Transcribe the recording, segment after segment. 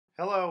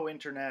Hello,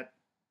 Internet.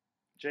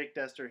 Jake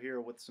Dester here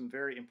with some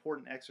very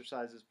important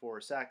exercises for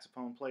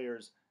saxophone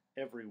players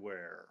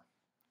everywhere.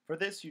 For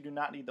this, you do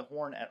not need the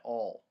horn at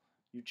all.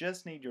 You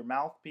just need your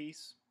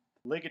mouthpiece,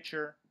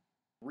 ligature,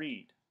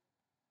 reed,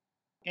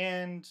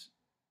 and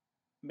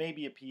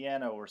maybe a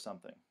piano or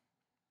something.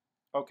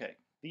 Okay,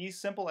 these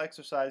simple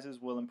exercises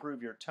will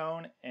improve your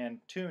tone and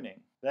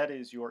tuning, that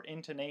is, your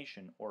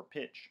intonation or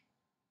pitch.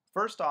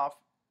 First off,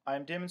 I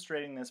am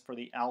demonstrating this for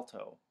the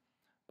alto.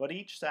 But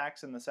each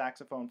sax in the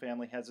saxophone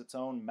family has its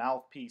own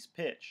mouthpiece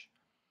pitch.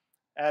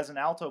 As an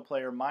alto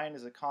player, mine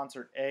is a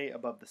concert A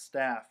above the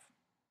staff.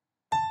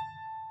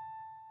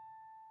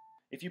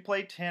 If you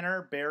play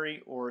tenor,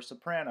 bari, or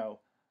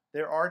soprano,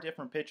 there are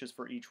different pitches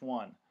for each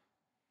one.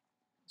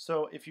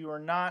 So if you are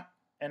not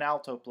an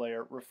alto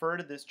player, refer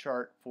to this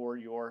chart for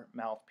your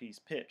mouthpiece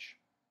pitch.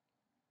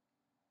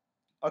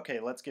 Okay,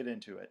 let's get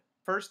into it.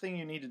 First thing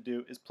you need to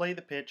do is play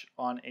the pitch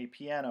on a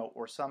piano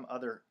or some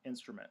other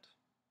instrument.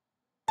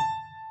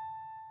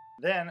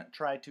 Then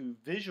try to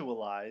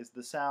visualize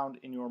the sound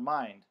in your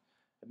mind.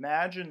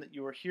 Imagine that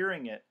you are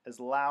hearing it as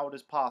loud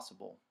as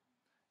possible,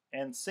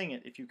 and sing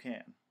it if you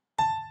can.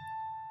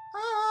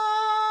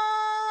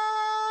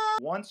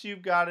 Once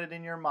you've got it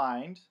in your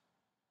mind,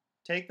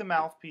 take the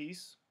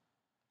mouthpiece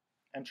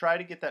and try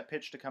to get that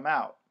pitch to come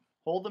out.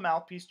 Hold the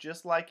mouthpiece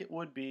just like it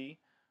would be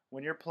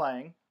when you're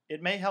playing.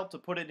 It may help to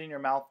put it in your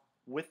mouth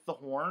with the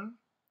horn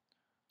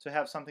to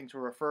have something to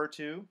refer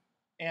to,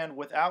 and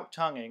without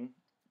tonguing,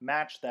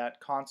 match that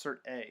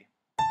concert A.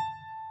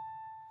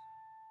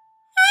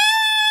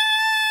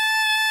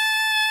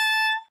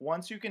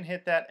 Once you can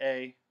hit that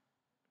A,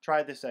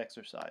 try this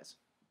exercise.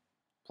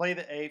 Play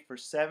the A for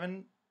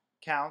 7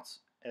 counts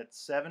at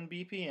 7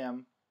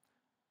 BPM,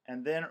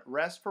 and then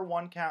rest for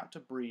 1 count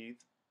to breathe.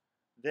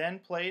 Then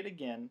play it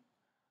again.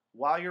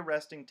 While you're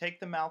resting,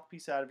 take the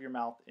mouthpiece out of your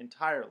mouth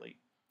entirely.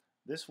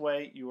 This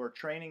way you are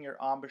training your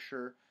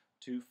embouchure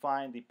to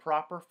find the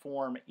proper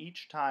form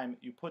each time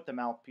you put the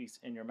mouthpiece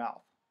in your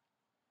mouth.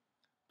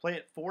 Play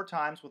it 4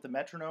 times with a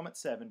metronome at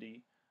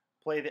 70.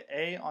 Play the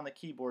A on the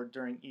keyboard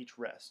during each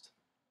rest.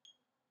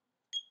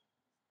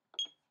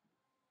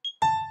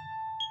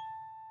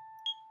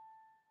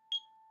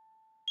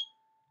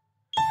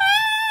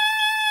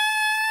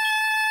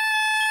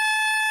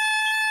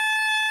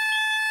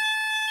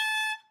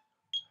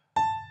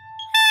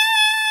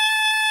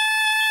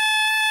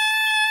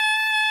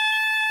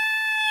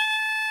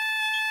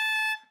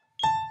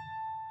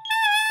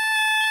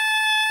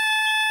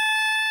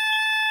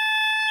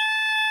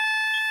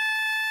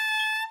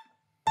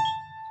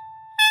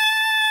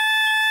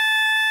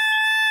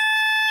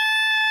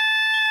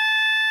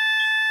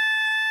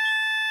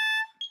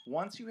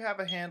 Once you have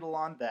a handle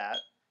on that,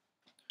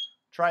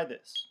 try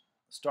this.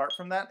 Start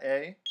from that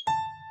A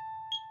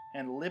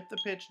and lift the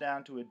pitch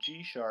down to a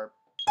G sharp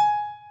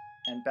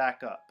and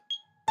back up,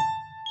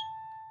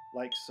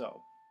 like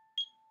so.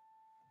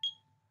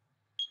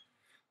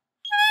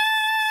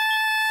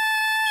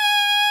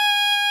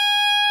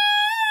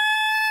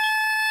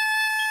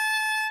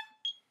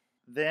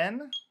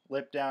 Then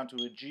lift down to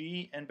a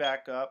G and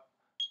back up,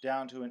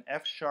 down to an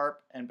F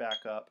sharp and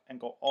back up, and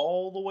go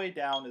all the way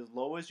down as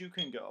low as you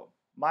can go.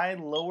 My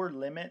lower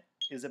limit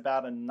is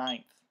about a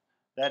 1/9.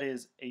 That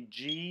is a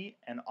G,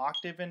 an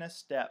octave and a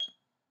step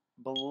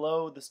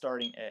below the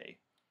starting A.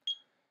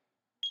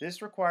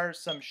 This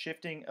requires some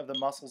shifting of the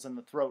muscles in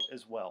the throat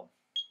as well.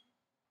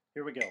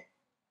 Here we go.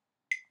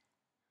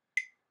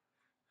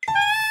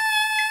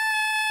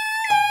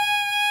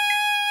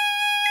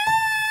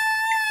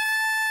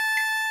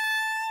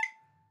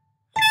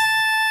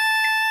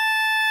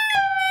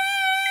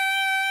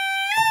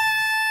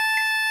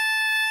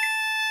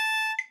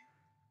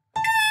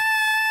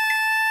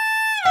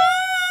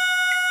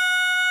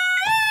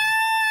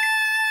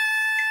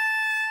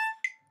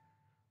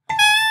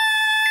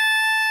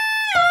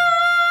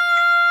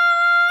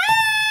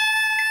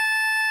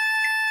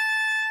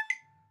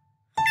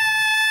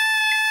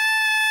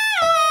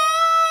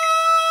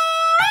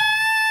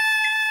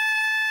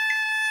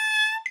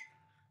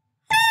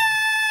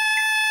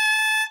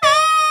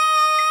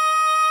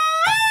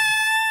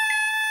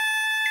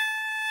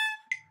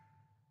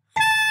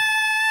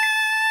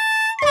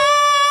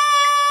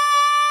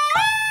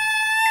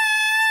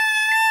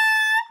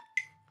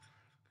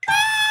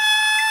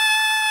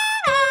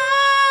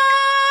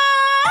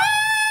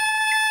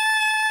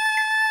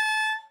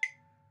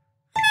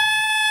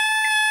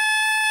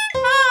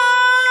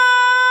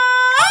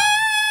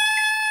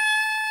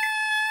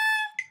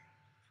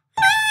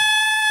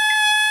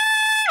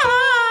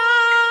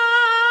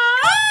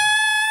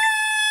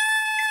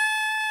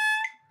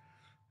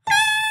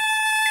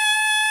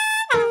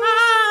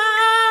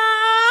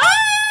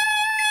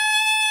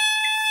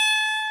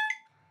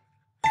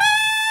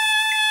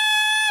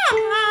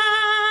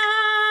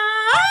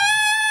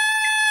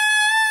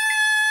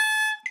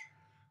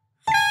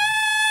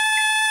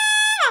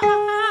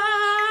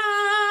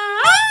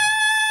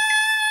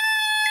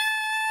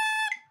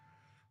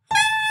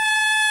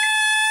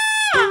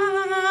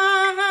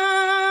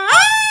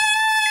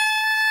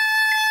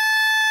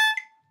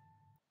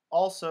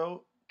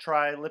 also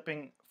try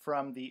lipping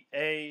from the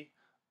A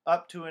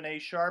up to an A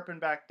sharp and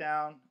back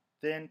down,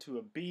 then to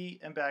a B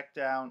and back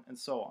down, and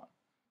so on.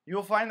 You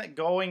will find that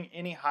going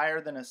any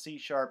higher than a C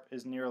sharp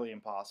is nearly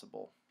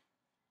impossible.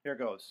 Here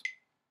goes.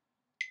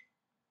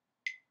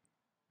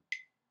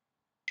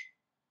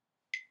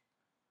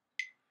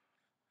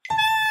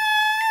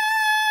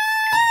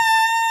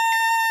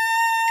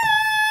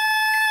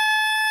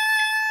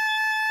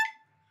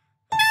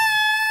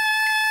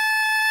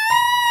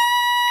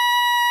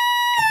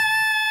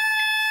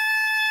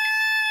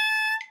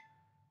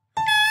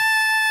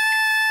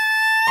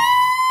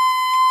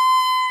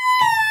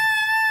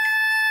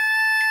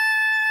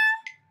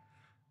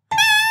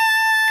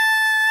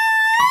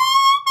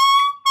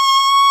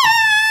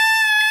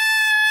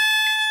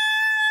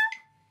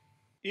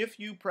 If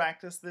you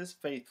practice this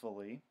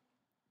faithfully,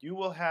 you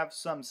will have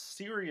some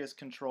serious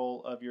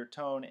control of your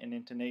tone and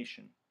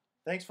intonation.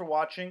 Thanks for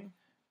watching,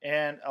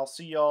 and I'll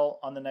see y'all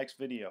on the next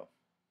video.